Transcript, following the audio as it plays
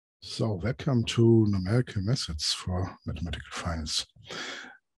So welcome to Numerical Methods for Mathematical Finance.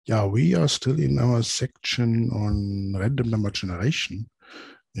 Yeah, we are still in our section on random number generation,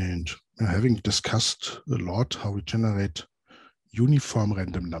 and having discussed a lot how we generate uniform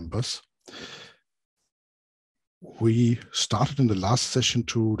random numbers, we started in the last session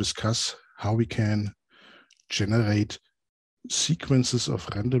to discuss how we can generate sequences of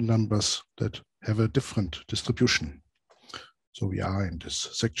random numbers that have a different distribution. So we are in this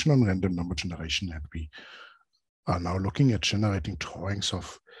section on random number generation, and we are now looking at generating drawings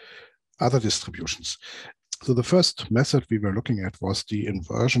of other distributions. So the first method we were looking at was the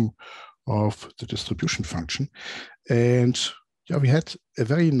inversion of the distribution function. And yeah, we had a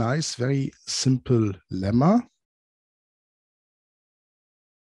very nice, very simple lemma.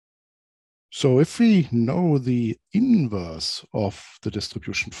 So if we know the inverse of the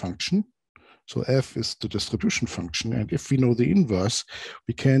distribution function, so f is the distribution function, and if we know the inverse,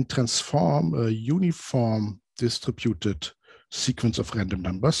 we can transform a uniform distributed sequence of random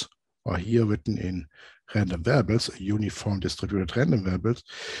numbers, or here written in random variables, a uniform distributed random variables,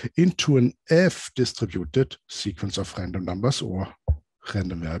 into an f-distributed sequence of random numbers, or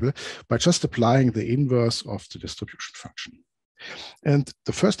random variable, by just applying the inverse of the distribution function. And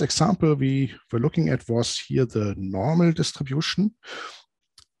the first example we were looking at was here the normal distribution.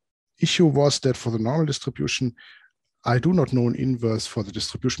 Issue was that for the normal distribution, I do not know an inverse for the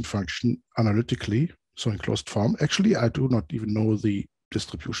distribution function analytically, so in closed form. Actually, I do not even know the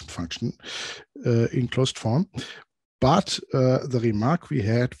distribution function in closed form. But the remark we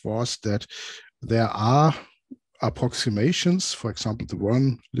had was that there are approximations, for example, the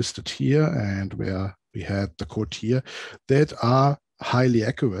one listed here and where we had the code here, that are highly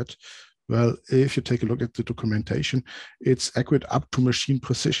accurate. Well, if you take a look at the documentation, it's accurate up to machine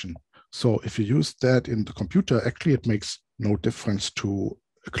precision. So if you use that in the computer, actually it makes no difference to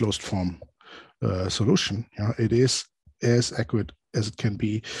a closed form solution. Yeah, it is as accurate as it can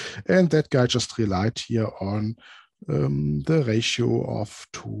be. And that guy just relied here on the ratio of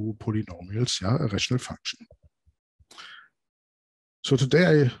two polynomials, yeah, a rational function. So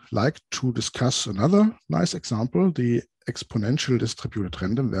today I like to discuss another nice example, the exponential distributed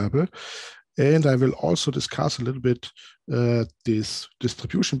random variable. And I will also discuss a little bit this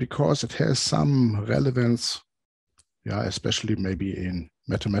distribution because it has some relevance, yeah, especially maybe in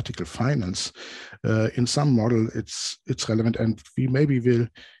mathematical finance. In some model, it's relevant, and we maybe will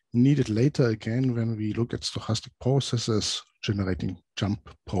need it later again when we look at stochastic processes generating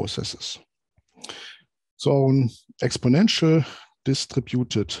jump processes. So an exponential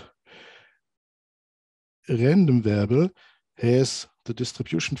distributed random variable has the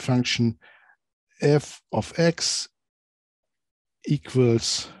distribution function f of x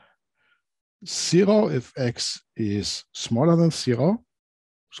equals 0 if x is smaller than 0.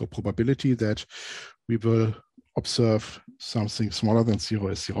 So probability that we will observe something smaller than 0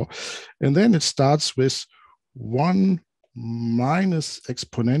 is 0. And then it starts with 1 minus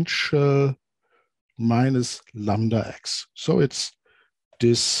exponential minus lambda x. So it's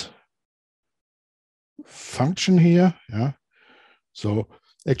this function here. Yeah. So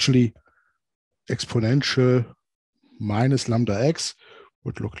actually exponential minus lambda x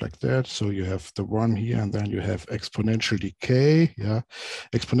would look like that. So you have the 1 here, and then you have exponential decay. Yeah,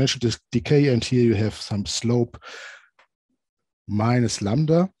 exponential decay, and here you have some slope minus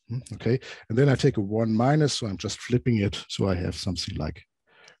lambda. Okay, and then I take a 1 minus, so I'm just flipping it. So I have something like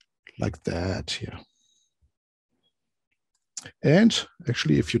that here. And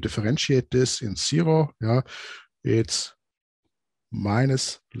actually, if you differentiate this in 0, yeah, it's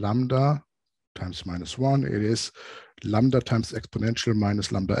minus lambda times minus 1. It is lambda times exponential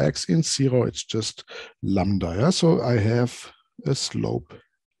minus lambda x. In 0, it's just lambda. Yeah? So I have a slope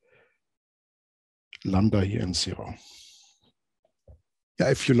lambda here in 0. Yeah,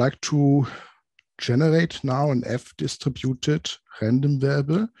 if you like to generate now an f-distributed random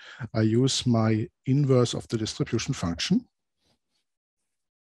variable, I use my inverse of the distribution function.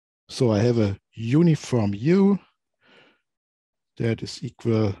 So I have a uniform u that is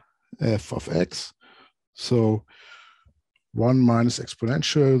equal f of x. So 1 minus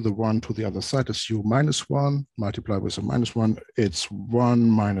exponential, the 1 to the other side is u minus 1, multiply with a minus 1. It's 1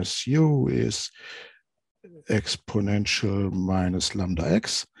 minus u is exponential minus lambda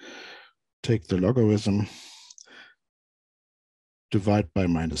x. Take the logarithm, divide by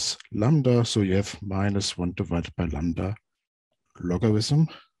minus lambda. So you have minus 1 divided by lambda logarithm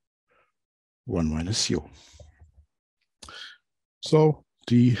 1 minus u. So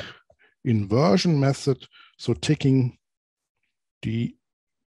the inversion method, so taking the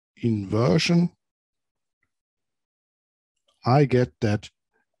inversion, I get that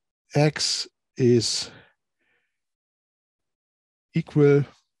x is equal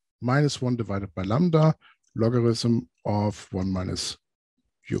 -1 divided by lambda logarithm of 1 minus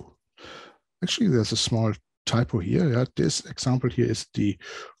u. Actually, there's a small typo here. Yeah, this example here is the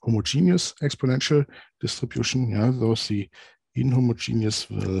homogeneous exponential distribution. Yeah, those the inhomogeneous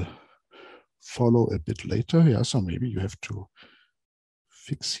will follow a bit later. Yeah, so maybe you have to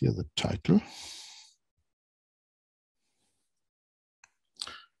fix here the title.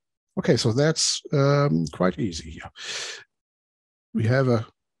 Okay, so that's quite easy here. We have an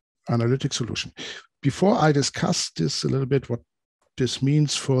analytic solution. Before I discuss this a little bit, what this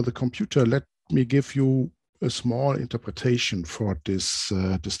means for the computer, let me give you a small interpretation for this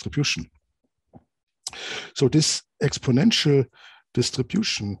distribution. So this exponential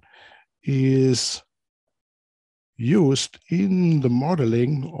distribution is used in the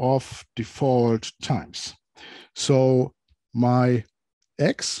modeling of default times. So my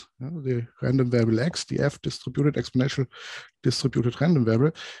x, the random variable x, the f distributed exponential distributed random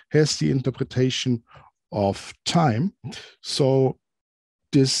variable, has the interpretation of time. So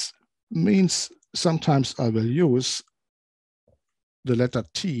this means sometimes I will use the letter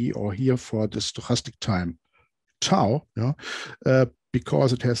t, or here for the stochastic time, tau,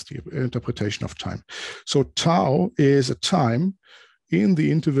 because it has the interpretation of time. So tau is a time in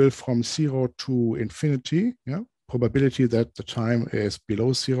the interval from 0 to infinity. Probability that the time is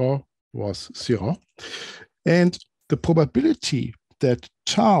below 0 was 0. And the probability that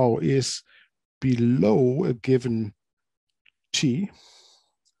tau is below a given t,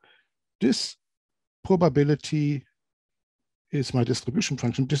 this probability is my distribution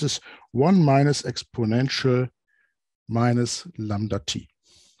function. This is 1 minus exponential minus lambda t.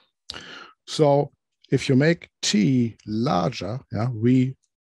 So if you make t larger, we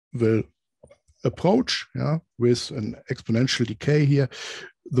will approach with an exponential decay here,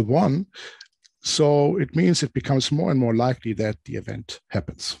 the 1. So it means it becomes more and more likely that the event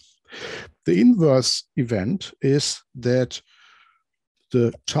happens. The inverse event is that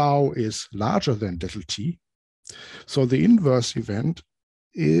the tau is larger than little t. So the inverse event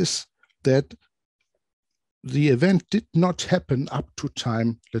is that the event did not happen up to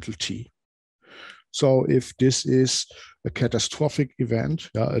time little t. So if this is a catastrophic event,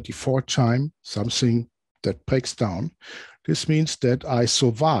 a default time, something that breaks down, this means that I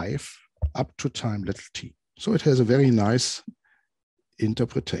survive up to time little t. So it has a very nice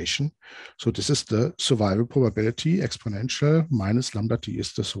interpretation. So this is the survival probability. Exponential minus lambda t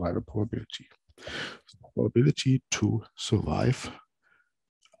is the survival probability. Probability to survive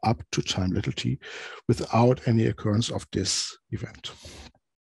up to time little t without any occurrence of this event.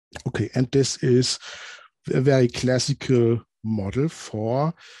 Okay, and this is a very classical model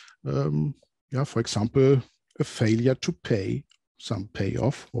for example, a failure to pay some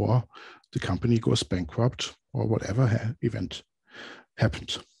payoff, or the company goes bankrupt, or whatever event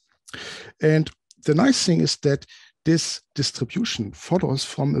happened. And the nice thing is that this distribution follows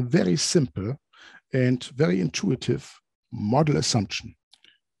from a very simple and very intuitive model assumption.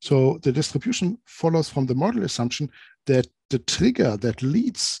 So the distribution follows from the model assumption that the trigger that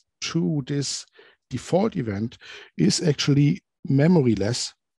leads to this default event is actually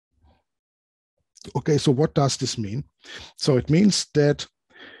memoryless. Okay, so what does this mean? So it means that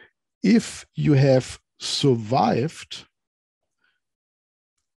if you have survived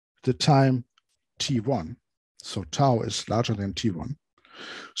the time t1, so tau is larger than t1,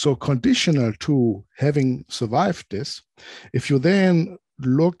 so conditional to having survived this, if you then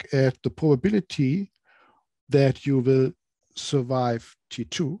look at the probability that you will survive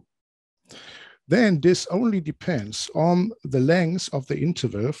t2, then this only depends on the length of the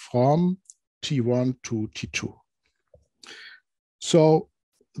interval from t1 to t2. So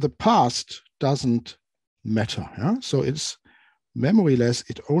the past doesn't matter. So it's memoryless.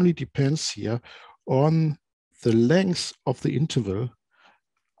 It only depends here on the length of the interval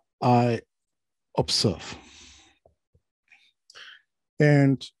I observe.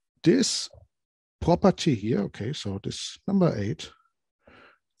 And this property here, okay, so this number 8,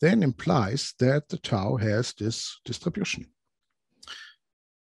 then implies that the tau has this distribution.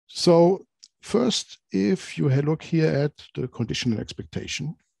 So first, if you look here at the conditional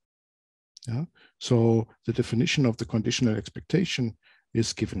expectation, so the definition of the conditional expectation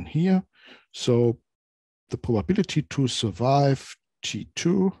is given here. So the probability to survive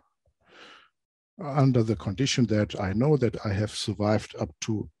T2 under the condition that I know that I have survived up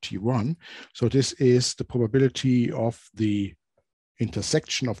to T1. So this is the probability of the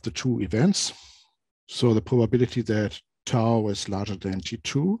intersection of the two events. So the probability that tau is larger than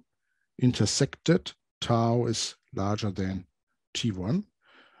T2 intersected tau is larger than T1.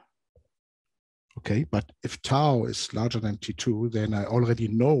 Okay, but if tau is larger than t2, then I already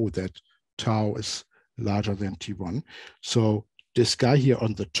know that tau is larger than t1. So this guy here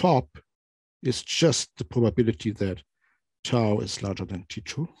on the top is just the probability that tau is larger than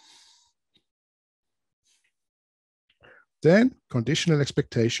t2. Then conditional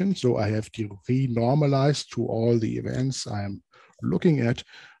expectation. So I have to renormalize to all the events I'm looking at.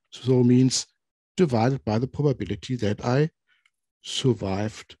 So means divided by the probability that I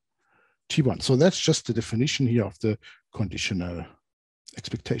survived T1. So that's just the definition here of the conditional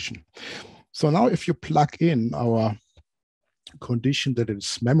expectation. So now if you plug in our condition that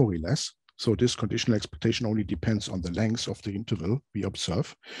it's memoryless, so this conditional expectation only depends on the length of the interval we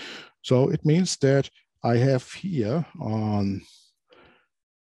observe. So it means that I have here on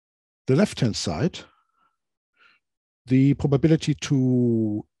the left-hand side the probability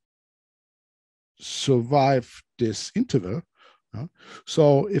to survive this interval.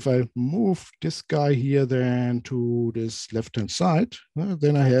 So if I move this guy here then to this left-hand side,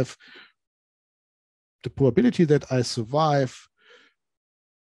 then I have the probability that I survive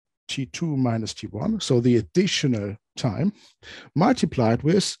T2 minus T1, so the additional time, multiplied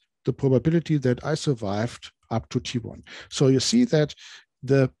with the probability that I survived up to T1. So you see that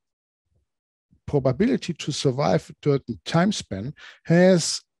the probability to survive a certain time span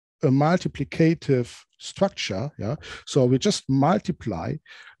has a multiplicative structure. Yeah, so we just multiply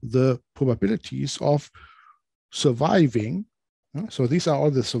the probabilities of surviving. So these are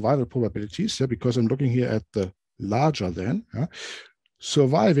all the survival probabilities, because I'm looking here at the larger than,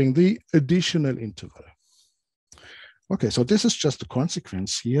 surviving the additional interval. Okay, so this is just a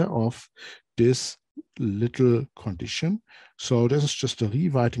consequence here of this little condition. So this is just a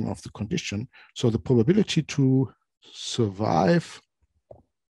rewriting of the condition. So the probability to survive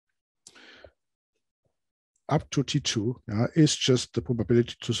up to T2 is just the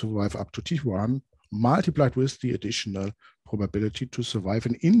probability to survive up to T1 multiplied with the additional probability to survive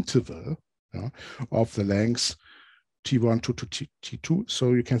an interval of the length T1 to T2.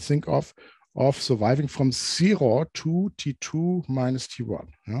 So you can think of surviving from 0 to T2 minus T1.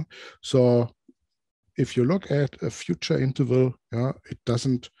 So if you look at a future interval, it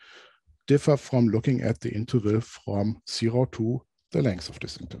doesn't differ from looking at the interval from 0 to the length of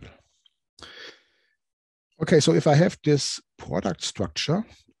this interval. Okay, so if I have this product structure,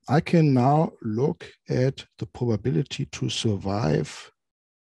 I can now look at the probability to survive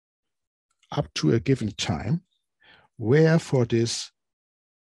up to a given time, where for this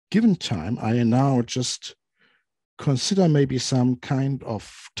given time, I now just consider maybe some kind of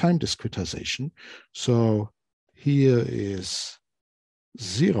time discretization. So here is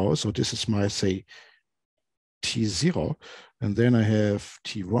 0. So this is my, say, T0. And then I have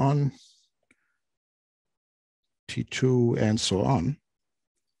T1, T2, and so on.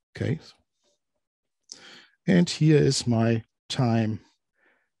 Okay. And here is my time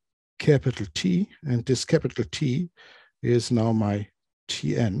capital T. And this capital T is now my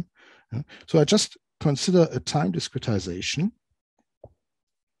Tn. So I just consider a time discretization.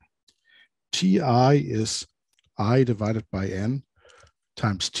 Ti is I divided by n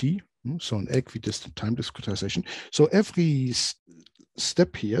times t, so an equidistant time discretization. So every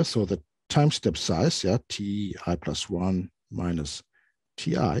step here, so the time step size, ti plus 1 minus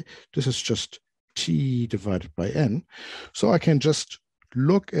ti, this is just t divided by n. So I can just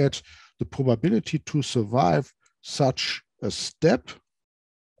look at the probability to survive such a step.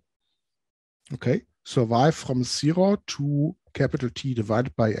 Okay, survive from 0 to capital T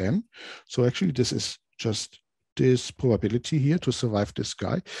divided by n. So actually this is just this probability here to survive this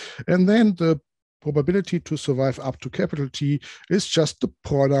guy. And then the probability to survive up to capital T is just the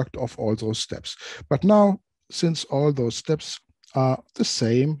product of all those steps. But now, since all those steps are the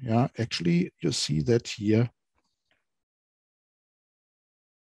same, actually you see that here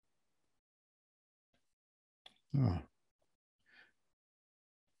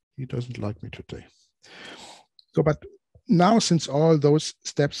he doesn't like me today. So, but now since all those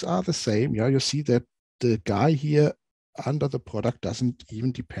steps are the same, you see that the guy here under the product doesn't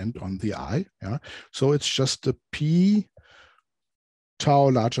even depend on the I. So it's just the P tau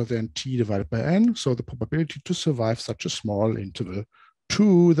larger than T divided by N. So the probability to survive such a small interval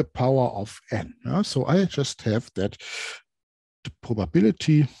to the power of N. So I just have that the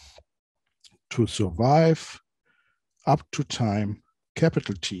probability to survive up to time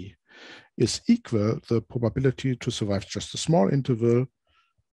capital T is equal the probability to survive just a small interval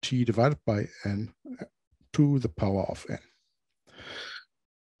T divided by N to the power of N.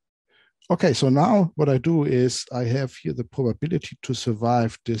 Okay, so now what I do is I have here the probability to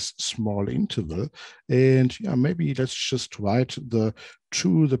survive this small interval. And yeah, maybe let's just write the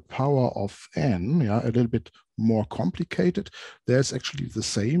to the power of n, yeah, a little bit more complicated. That's actually the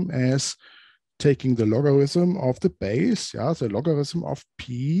same as taking the logarithm of the base, yeah, the logarithm of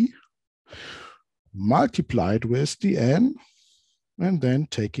p multiplied with the n, and then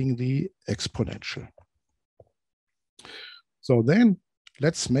taking the exponential. So then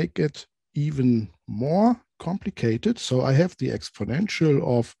let's make it even more complicated. So I have the exponential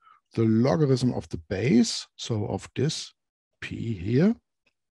of the logarithm of the base, so of this p here.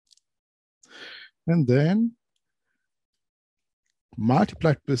 And then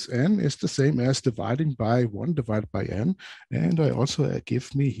multiplied with n is the same as dividing by 1 divided by n. And I also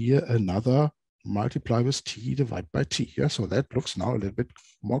give me here another multiply with t divided by t. Yeah, so that looks now a little bit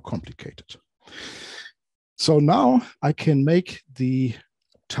more complicated. So now I can make the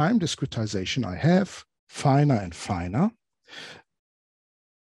time discretization I have finer and finer.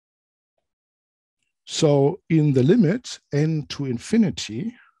 So in the limit n to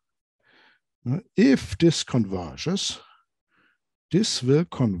infinity, if this converges, this will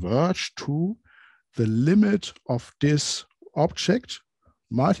converge to the limit of this object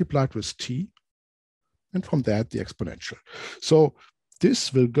multiplied with t, and from that the exponential. So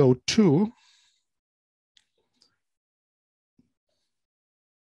this will go to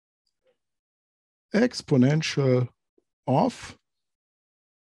exponential of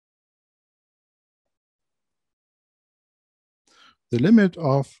the limit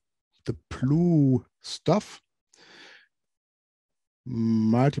of the blue stuff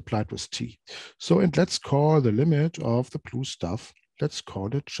multiplied with t. So, and let's call the limit of the blue stuff, let's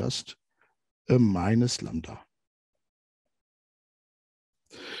call it just a minus lambda.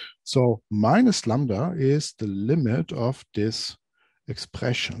 So minus lambda is the limit of this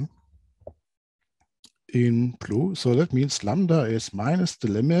expression in blue. So that means lambda is minus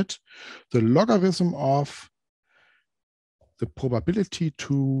the limit, the logarithm of the probability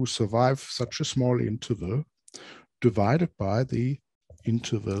to survive such a small interval divided by the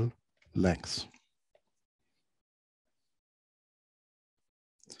interval length.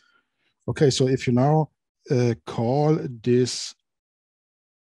 Okay, so if you now call this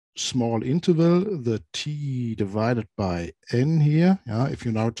small interval the t divided by n here, yeah, if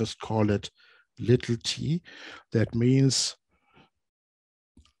you now just call it little t, that means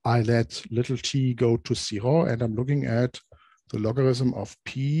I let little t go to 0, and I'm looking at the logarithm of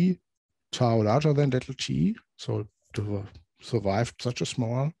p tau larger than little t, so to survive such a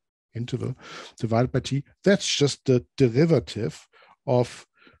small interval divided by t, that's just the derivative of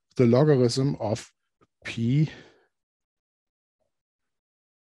the logarithm of p.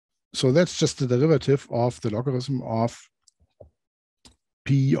 So that's just the derivative of the logarithm of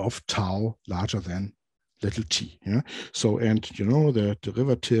p of tau larger than little t. Yeah. So, and you know, the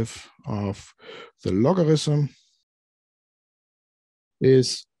derivative of the logarithm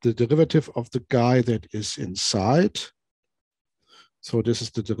is the derivative of the guy that is inside. So this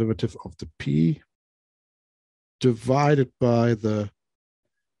is the derivative of the p divided by the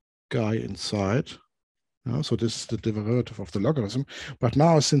guy inside. So this is the derivative of the logarithm. But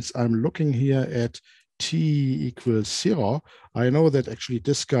now, since I'm looking here at t equals 0, I know that actually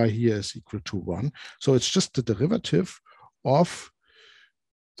this guy here is equal to 1. So it's just the derivative of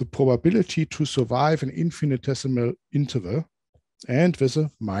the probability to survive an infinitesimal interval, and with a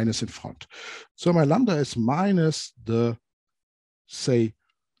minus in front. So my lambda is minus the, say,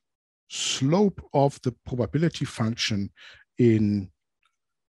 slope of the probability function in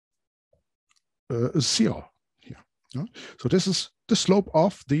 0 here. Yeah? So this is the slope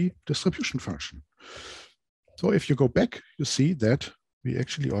of the distribution function. So if you go back, you see that we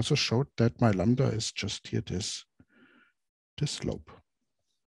actually also showed that my lambda is just here, this slope.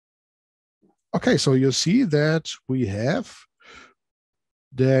 Okay, so you see that we have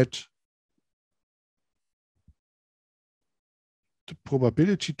that the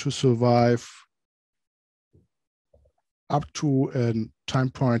probability to survive up to a time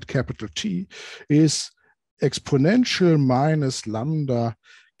point capital T is exponential minus lambda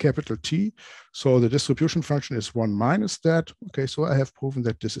capital T. So the distribution function is 1 minus that. Okay, so I have proven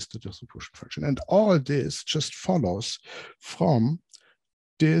that this is the distribution function. And all this just follows from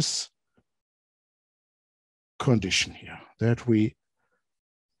this condition here, that we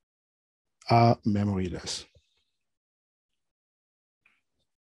are memoryless.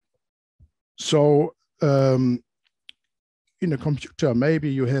 So in a computer,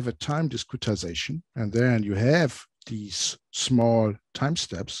 maybe you have a time discretization, and then you have these small time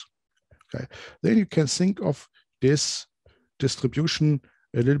steps. Okay, then you can think of this distribution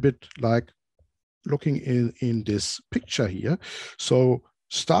a little bit like looking in this picture here. So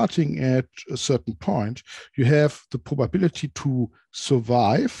starting at a certain point, you have the probability to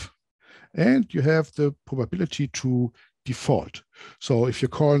survive and you have the probability to default. So if you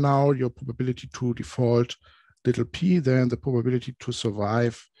call now your probability to default little p, then the probability to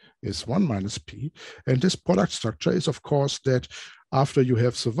survive is 1 minus p. And this product structure is, of course, that after you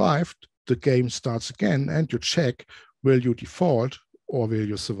have survived, the game starts again and you check, will you default or will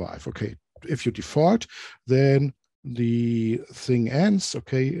you survive? Okay, if you default, then the thing ends,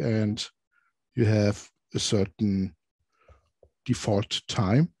 okay, and you have a certain default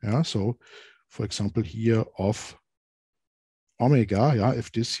time. Yeah, so for example, here of omega, yeah,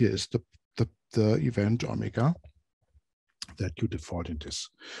 if this here is the event omega, that you default in this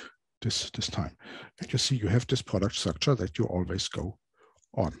time. And you see you have this product structure that you always go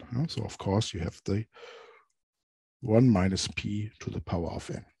on. Yeah? So of course you have the 1 minus p to the power of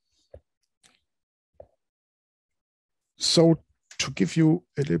n. So to give you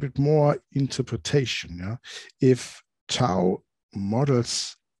a little bit more interpretation, yeah, if tau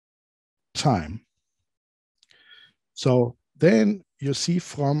models time, so then you see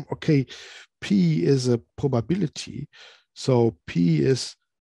from, okay, p is a probability. So p is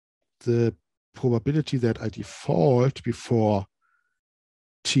the probability that I default before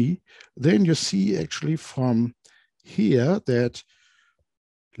t. Then you see actually from here that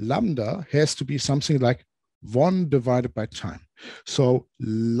lambda has to be something like 1 divided by time. So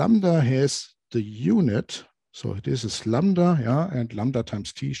lambda has the unit. So this is lambda, yeah, and lambda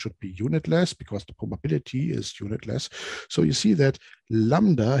times t should be unitless because the probability is unitless. So you see that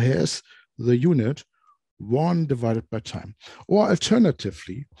lambda has the unit 1 divided by time. Or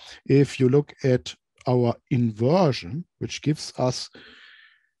alternatively, if you look at our inversion, which gives us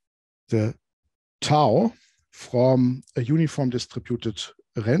the tau from a uniform distributed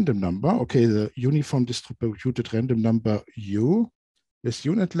random number, okay, the uniform distributed random number u is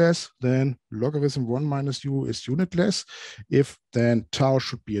unitless, then logarithm 1 minus u is unitless. If then tau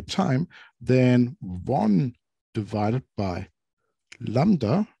should be a time, then 1 divided by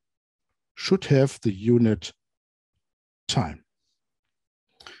lambda should have the unit time.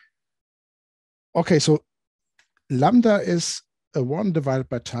 Okay, so lambda is a 1 divided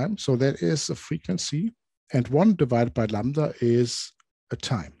by time, so that is a frequency, and 1 divided by lambda is a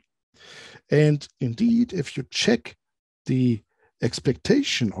time. And indeed, if you check the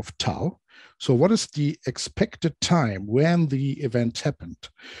expectation of tau, so what is the expected time when the event happened?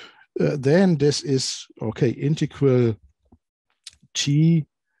 Then this is, okay, integral t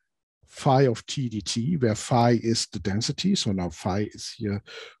phi of t dt, where phi is the density. So now phi is here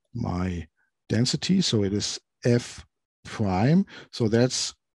my density. So it is f prime. So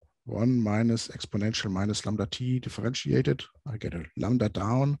that's 1 minus exponential minus lambda t differentiated. I get a lambda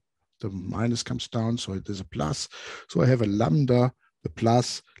down. The minus comes down, so it is a plus. So I have a lambda, the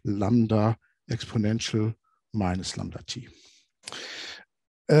plus lambda exponential minus lambda t.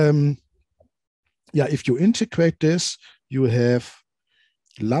 Yeah, if you integrate this, you have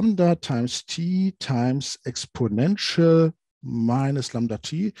lambda times t times exponential minus lambda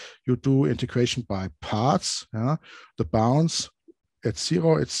t. You do integration by parts. Yeah? The bounds at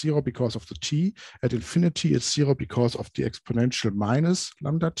 0, it's 0 because of the t. At infinity, it's 0 because of the exponential minus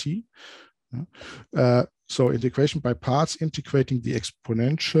lambda t. Yeah? So integration by parts, integrating the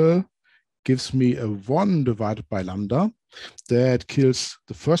exponential gives me a 1 divided by lambda. That kills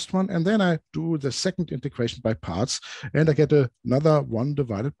the first one. And then I do the second integration by parts, and I get another 1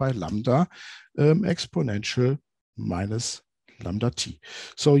 divided by lambda exponential minus lambda t.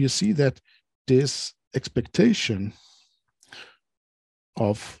 So you see that this expectation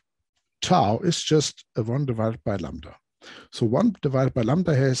of tau is just a 1 divided by lambda. So 1 divided by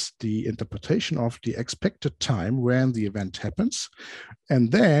lambda has the interpretation of the expected time when the event happens.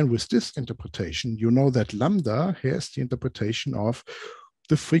 And then with this interpretation, you know that lambda has the interpretation of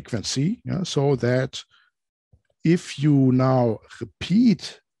the frequency. Yeah? So that if you now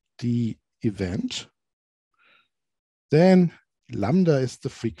repeat the event, then lambda is the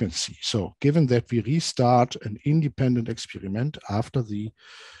frequency. So given that we restart an independent experiment after the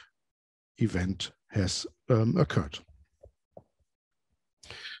event has occurred.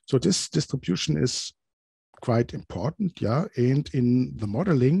 So this distribution is quite important, yeah. And in the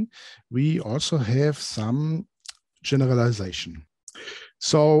modeling, we also have some generalization.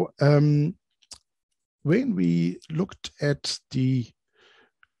 So when we looked at the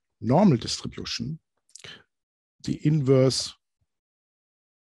normal distribution, the inverse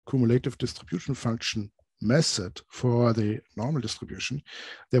cumulative distribution function method for the normal distribution,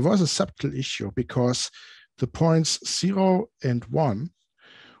 there was a subtle issue because the points 0 and 1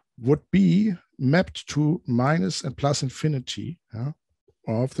 would be mapped to minus and plus infinity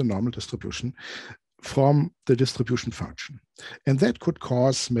of the normal distribution from the distribution function. And that could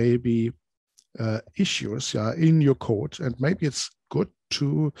cause maybe issues in your code. And maybe it's good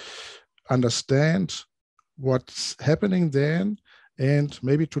to understand what's happening then and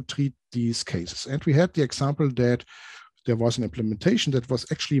maybe to treat these cases. And we had the example that there was an implementation that was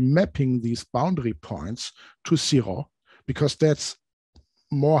actually mapping these boundary points to 0, because that's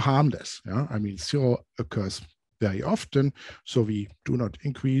more harmless. I mean, 0 occurs very often, so we do not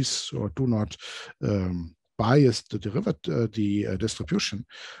increase or do not bias the distribution,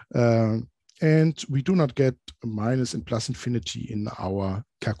 and we do not get minus and plus infinity in our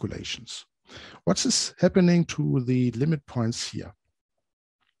calculations. What's this happening to the limit points here?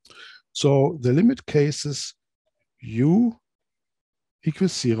 So the limit cases u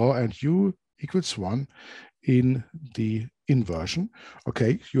equals 0 and u equals 1 in the inversion.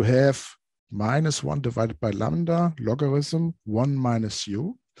 Okay, you have minus 1 divided by lambda logarithm 1 minus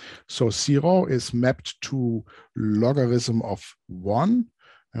u. So 0 is mapped to logarithm of 1.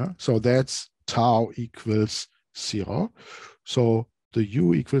 So that's tau equals 0. So the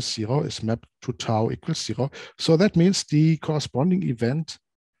u equals 0 is mapped to tau equals 0. So that means the corresponding event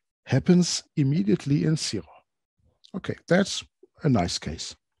happens immediately in 0. Okay, that's a nice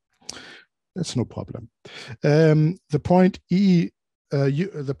case. That's no problem. The point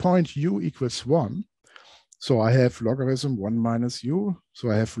u equals 1. So I have logarithm 1 minus u. So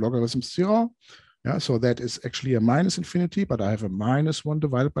I have logarithm 0. So that is actually a minus infinity, but I have a minus 1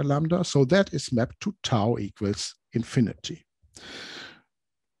 divided by lambda. So that is mapped to tau equals infinity.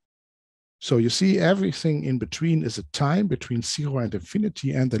 So you see everything in between is a time between 0 and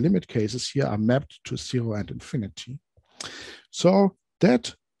infinity, and the limit cases here are mapped to 0 and infinity. So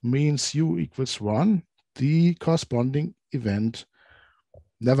that means u equals 1, the corresponding event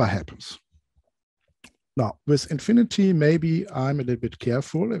never happens. Now, with infinity, maybe I'm a little bit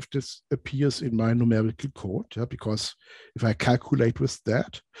careful if this appears in my numerical code, because if I calculate with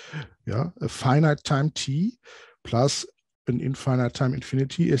that, a finite time t plus an infinite time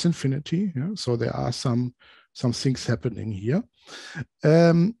infinity is infinity. So there are some things happening here.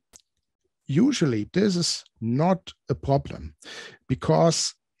 Usually, this is not a problem,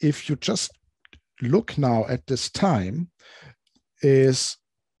 because if you just look now at this time, is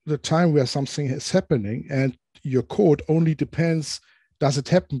the time where something is happening, and your code only depends, does it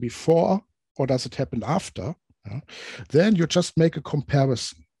happen before or does it happen after? Then you just make a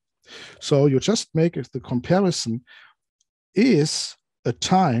comparison. So you just make the comparison, is a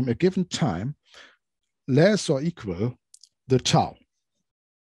time, a given time, less or equal the tau?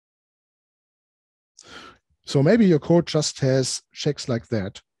 So maybe your code just has checks like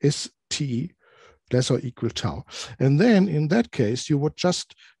that. Is t less or equal tau? And then in that case, you would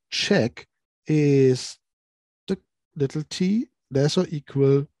just check, is the little t less or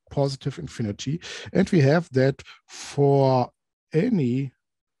equal positive infinity? And we have that for any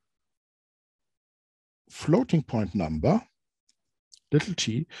floating point number, little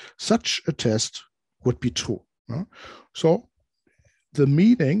t, such a test would be true. So the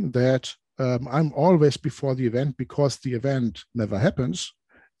meaning that I'm always before the event because the event never happens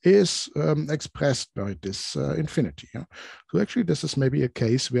is expressed by this infinity. So actually, this is maybe a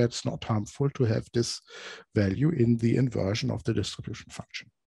case where it's not harmful to have this value in the inversion of the distribution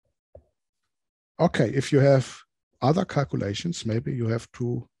function. Okay, if you have other calculations, maybe you have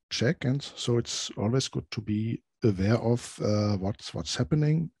to check, and so it's always good to be aware of what's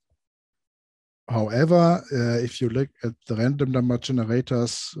happening. However, if you look at the random number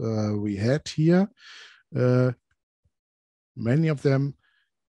generators we had here, many of them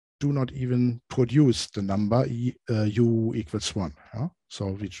do not even produce the number u equals 1. So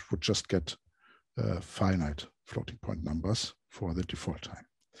we would just get finite floating point numbers for the default time.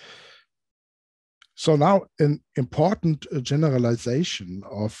 So now an important generalization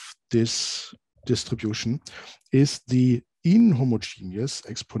of this distribution is the inhomogeneous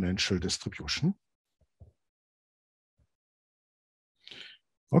exponential distribution.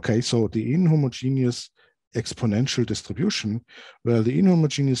 Okay, so the inhomogeneous exponential distribution, well, the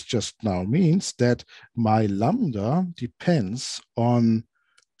inhomogeneous just now means that my lambda depends on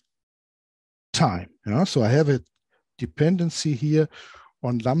time. So I have a dependency here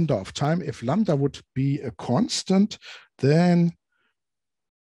on lambda of time. If lambda would be a constant, then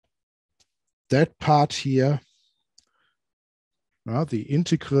that part here, the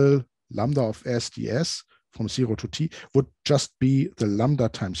integral lambda of s ds from 0 to t would just be the lambda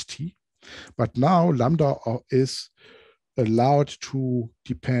times t. But now lambda is allowed to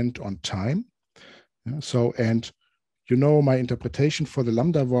depend on time. So, and you know, my interpretation for the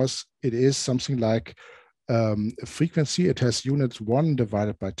lambda was, it is something like a frequency. It has units 1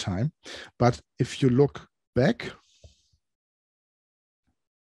 divided by time. But if you look back,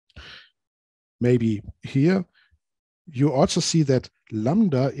 maybe here, you also see that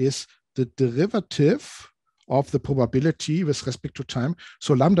lambda is the derivative of the probability with respect to time.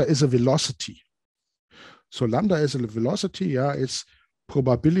 So lambda is a velocity. So lambda is a velocity, yeah, it's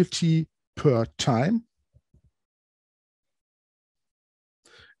probability per time.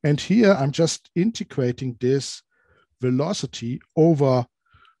 And here I'm just integrating this velocity over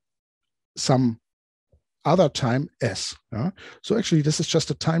some other time s. Yeah? So actually, this is just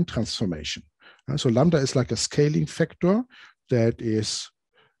a time transformation. So lambda is like a scaling factor that is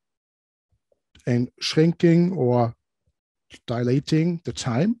shrinking or dilating the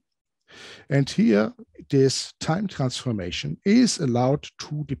time. And here, this time transformation is allowed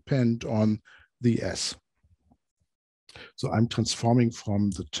to depend on the s. So I'm transforming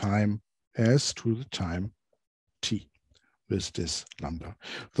from the time s to the time t with this lambda.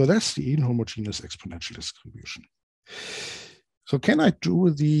 So that's the inhomogeneous exponential distribution. So can I do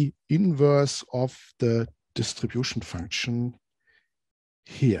the inverse of the distribution function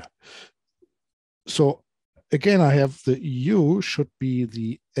here? So again, I have the u should be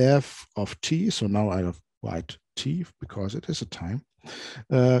the f of t. So now I write t because it is a time.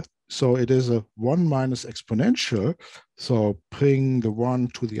 So it is a 1 minus exponential. So bring the 1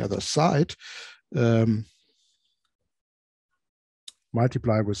 to the other side.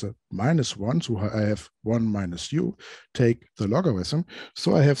 Multiply with a minus 1. So I have 1 minus u. Take the logarithm.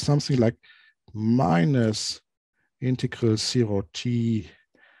 So I have something like minus integral 0 t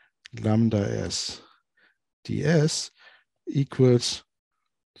lambda s ds equals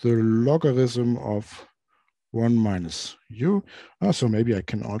the logarithm of 1 minus u. So maybe I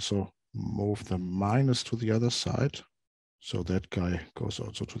can also move the minus to the other side. So that guy goes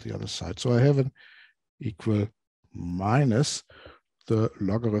also to the other side. So I have an equal minus the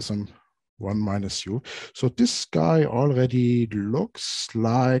logarithm 1 minus u. So this guy already looks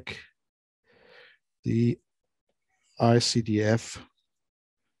like the ICDF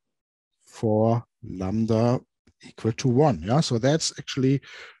for lambda equal to 1. Yeah, so that's actually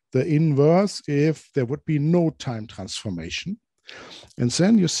the inverse if there would be no time transformation. And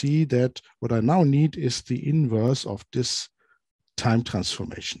then you see that what I now need is the inverse of this time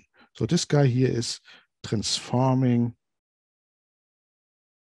transformation. So this guy here is transforming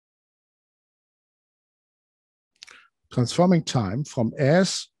time from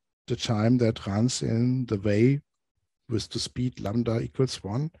s, the time that runs in the way with the speed lambda equals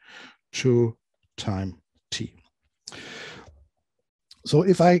 1, to time t. So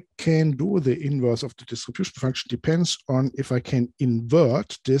if I can do the inverse of the distribution function depends on if I can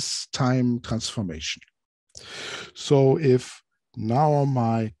invert this time transformation. So if now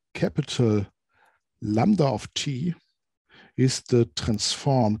my capital lambda of t is the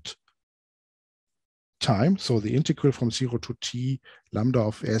transformed time, so the integral from 0 to t lambda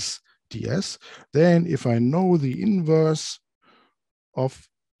of s ds, then if I know the inverse of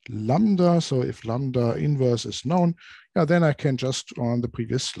lambda, so if lambda inverse is known, yeah, then I can just on the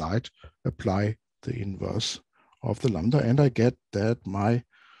previous slide apply the inverse of the lambda, and I get that my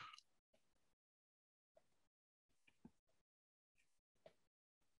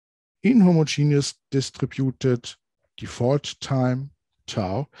inhomogeneous distributed default time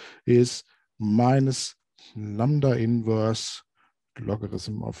tau is minus lambda inverse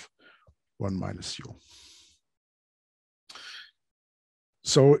logarithm of 1 minus u.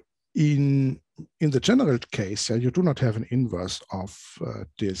 So in the general case, you do not have an inverse of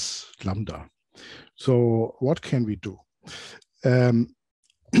this lambda. So what can we do?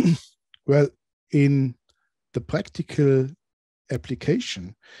 Well, in the practical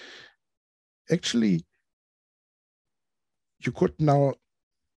application, actually, you could now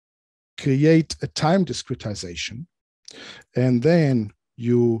create a time discretization, and then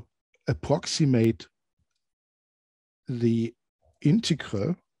you approximate the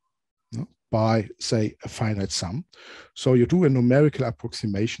integral by, say, a finite sum. So you do a numerical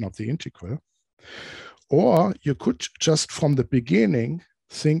approximation of the integral. Or you could just from the beginning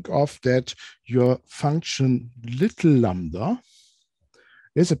think of that your function little lambda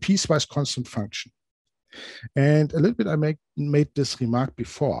is a piecewise constant function. And a little bit I made this remark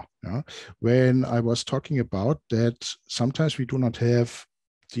before, when I was talking about that sometimes we do not have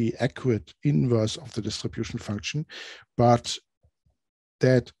the accurate inverse of the distribution function, but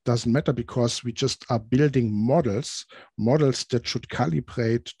that doesn't matter because we just are building models that should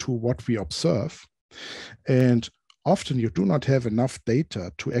calibrate to what we observe. And often you do not have enough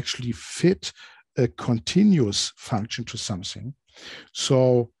data to actually fit a continuous function to something.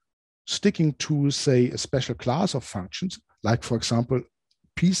 So sticking to, say, a special class of functions, like, for example,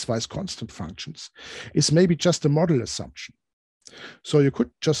 piecewise constant functions, is maybe just a model assumption. So you could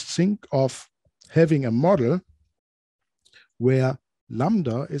just think of having a model where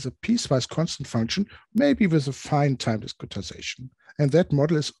lambda is a piecewise constant function, maybe with a fine time discretization. And that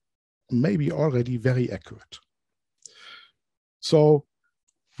model is maybe already very accurate. So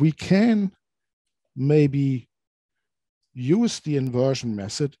we can maybe use the inversion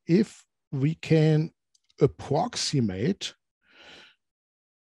method if we can approximate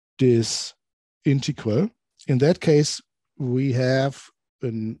this integral. In that case, we have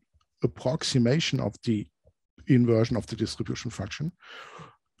an approximation of the inversion of the distribution function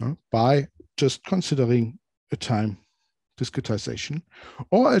by just considering a time discretization.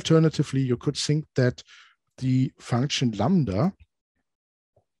 Or alternatively, you could think that the function lambda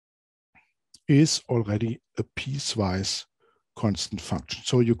is already a piecewise constant function.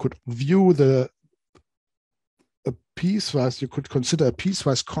 So you could view you could consider a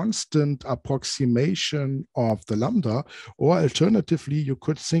piecewise constant approximation of the lambda, or alternatively, you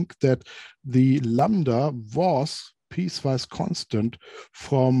could think that the lambda was piecewise constant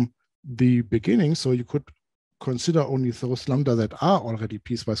from the beginning. So you could consider only those lambda that are already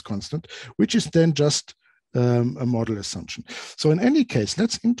piecewise constant, which is then just a model assumption. So in any case,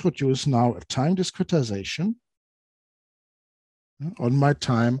 let's introduce now a time discretization on my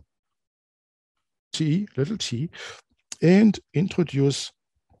time t, little t, and introduce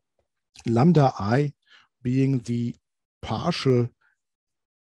lambda I being the partial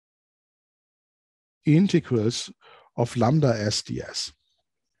integrals of lambda s ds.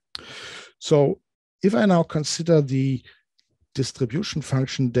 So if I now consider the distribution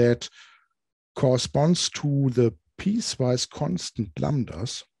function that corresponds to the piecewise constant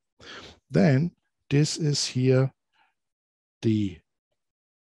lambdas, then this is here the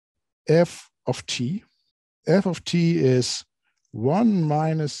f of t. F of t is 1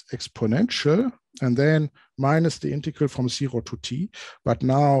 minus exponential, and then minus the integral from 0 to t. But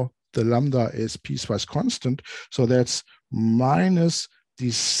now the lambda is piecewise constant, so that's minus the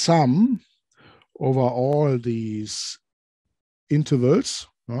sum over all these intervals,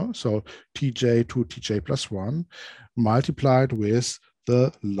 so tj to tj plus 1, multiplied with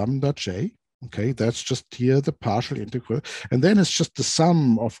the lambda j. Okay, that's just here the partial integral. And then it's just the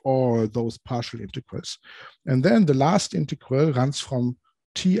sum of all those partial integrals. And then the last integral runs from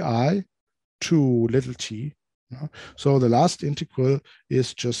ti to little t. So the last integral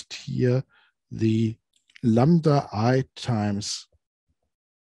is just here the lambda I times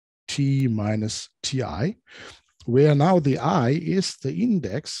t minus ti, where now the I is the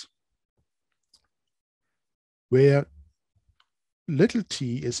index where little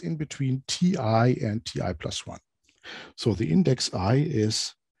t is in between ti and ti plus 1. So the index I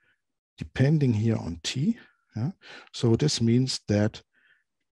is depending here on t. So this means that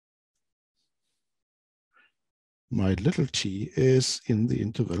my little t is in the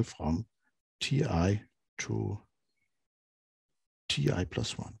interval from ti to ti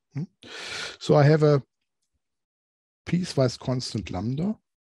plus 1. So I have a piecewise constant lambda,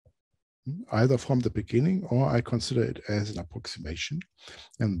 either from the beginning, or I consider it as an approximation.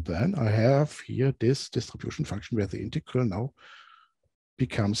 And then I have here this distribution function where the integral now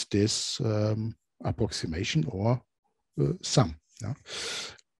becomes this approximation or sum.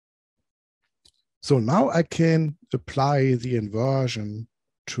 So now I can apply the inversion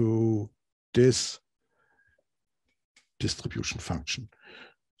to this distribution function.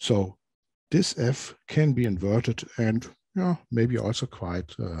 So this f can be inverted, and maybe also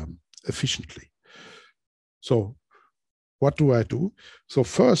quite efficiently. So what do I do? So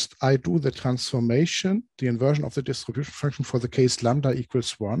first I do the transformation, the inversion of the distribution function for the case lambda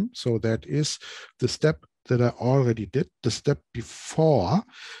equals 1. So that is the step that I already did, the step before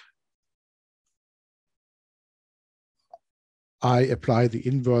I apply the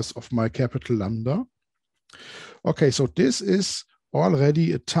inverse of my capital lambda. Okay, so this is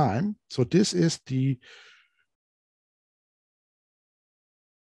already a time. So this is the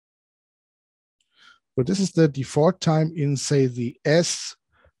default time in, say, the S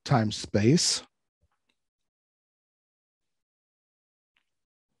time space.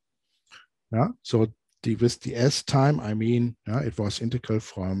 So with the S time, I mean, it was integral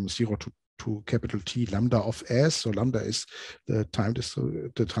from 0 to capital T lambda of S. So lambda is the time,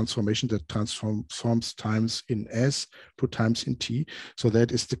 the transformation that transforms times in S to times in T. So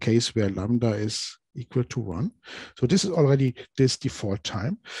that is the case where lambda is equal to 1. So this is already this default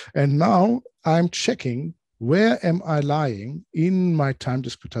time. And now I'm checking where am I lying in my time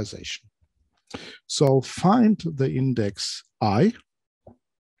discretization. So find the index I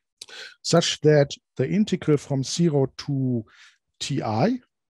such that the integral from 0 to ti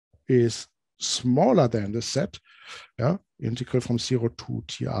is smaller than the set, yeah, integral from 0 to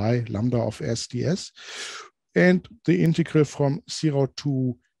ti lambda of s ds, and the integral from 0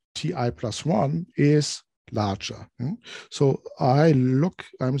 to ti plus 1 is larger. So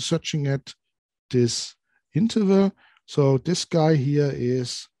I'm searching at this interval. So this guy here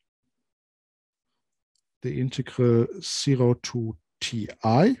is the integral 0 to ti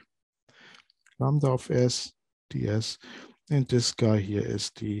lambda of s ds, and this guy here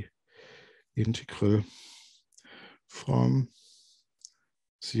is the integral from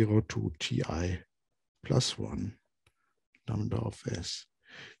 0 to ti plus 1 lambda of s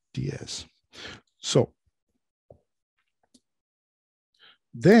ds. So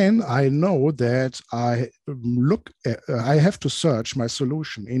then I know that I have to search my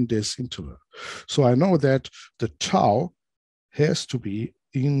solution in this interval. So I know that the tau has to be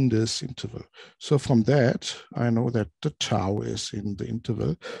in this interval. So from that, I know that the tau is in the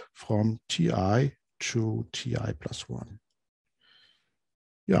interval from ti to ti plus 1.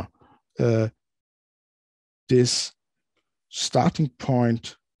 Yeah, this starting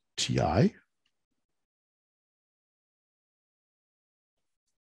point ti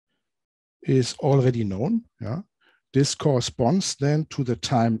is already known. Yeah, this corresponds then to the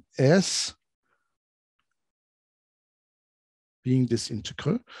time s being this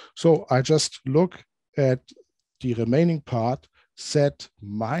integral. So I just look at the remaining part, set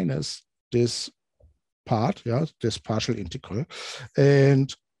minus this part, yeah, this partial integral,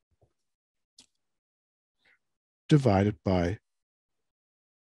 and divided by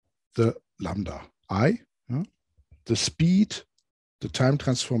the lambda I, yeah, the speed, the time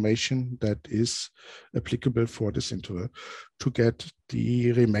transformation that is applicable for this interval to get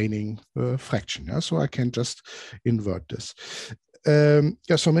the remaining fraction. Yeah? So I can just invert this.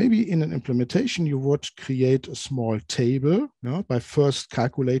 Yeah, so maybe in an implementation, you would create a small table, yeah, by first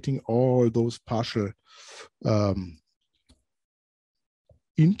calculating all those partial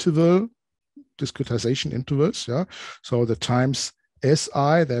interval discretization intervals. Yeah, so the times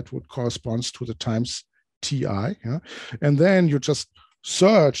SI, that would correspond to the times TI. Yeah? And then you just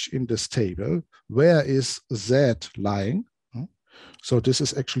search in this table, where is Z lying? Yeah? So this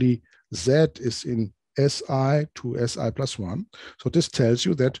is actually, Z is in SI to SI plus 1. So this tells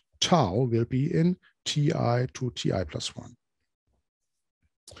you that tau will be in TI to TI plus 1.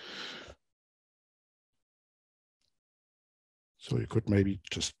 So you could maybe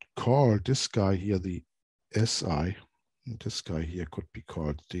just call this guy here the SI. And this guy here could be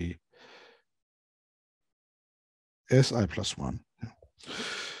called the SI plus 1. Yeah.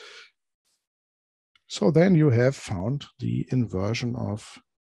 So then you have found the inversion of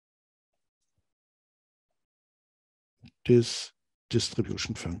this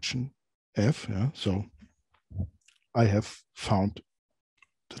distribution function f. Yeah? So I have found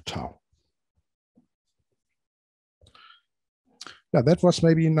the tau. Yeah, that was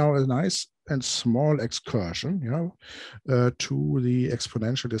maybe now a nice and small excursion, to the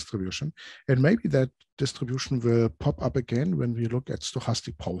exponential distribution. And maybe that distribution will pop up again when we look at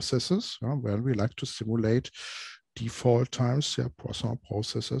stochastic processes, where we like to simulate default times, Poisson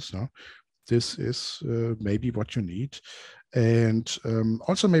processes. This is maybe what you need. And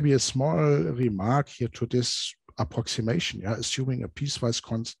also maybe a small remark here to this approximation, assuming a piecewise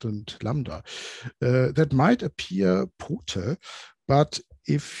constant lambda. That might appear brutal, but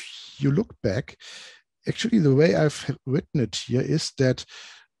if you look back, actually the way I've written it here is that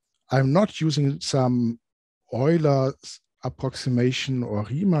I'm not using some Euler approximation or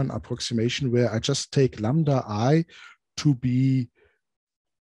Riemann approximation where I just take lambda I to be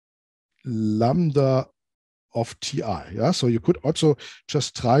lambda of ti. Yeah, so you could also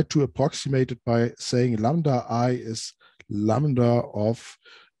just try to approximate it by saying lambda I is lambda of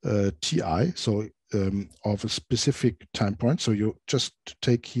ti, so of a specific time point. So you just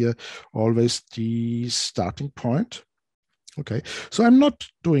take here always the starting point. Okay, so I'm not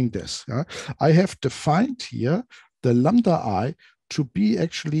doing this. Yeah? I have defined here the lambda I to be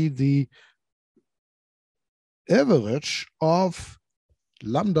actually the average of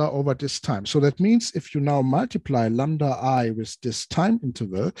lambda over this time. So that means if you now multiply lambda I with this time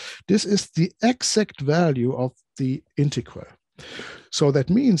interval, this is the exact value of the integral. So that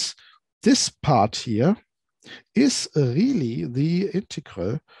means this part here is really the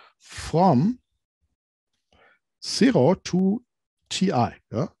integral from 0 to ti.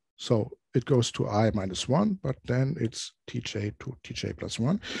 Yeah? So it goes to I minus 1, but then it's tj to tj plus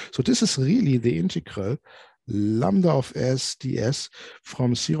 1. So this is really the integral lambda of s ds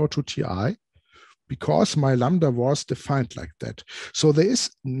from 0 to ti because my lambda was defined like that. So there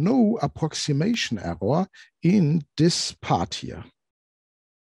is no approximation error in this part here.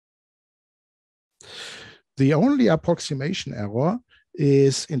 The only approximation error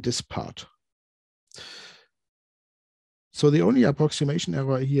is in this part. So the only approximation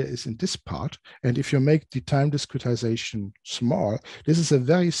error here is in this part. And if you make the time discretization small, this is a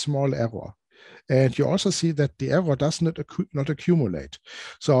very small error. And you also see that the error does not accumulate.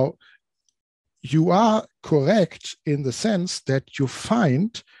 So you are correct in the sense that you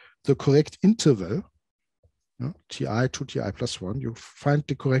find the correct interval, ti to ti plus 1, you find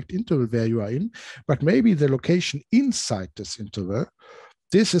the correct interval where you are in, but maybe the location inside this interval,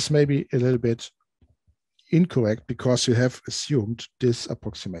 this is maybe a little bit incorrect because you have assumed this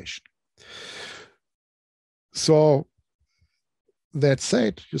approximation. So that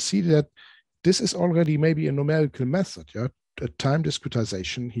said, you see that this is already maybe a numerical method, yeah? A time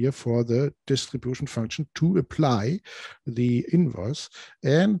discretization here for the distribution function to apply the inverse.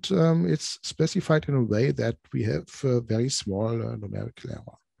 And it's specified in a way that we have a very small numerical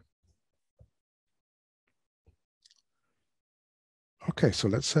error. Okay, so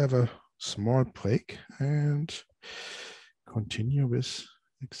let's have a small break and continue with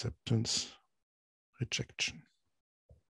acceptance rejection.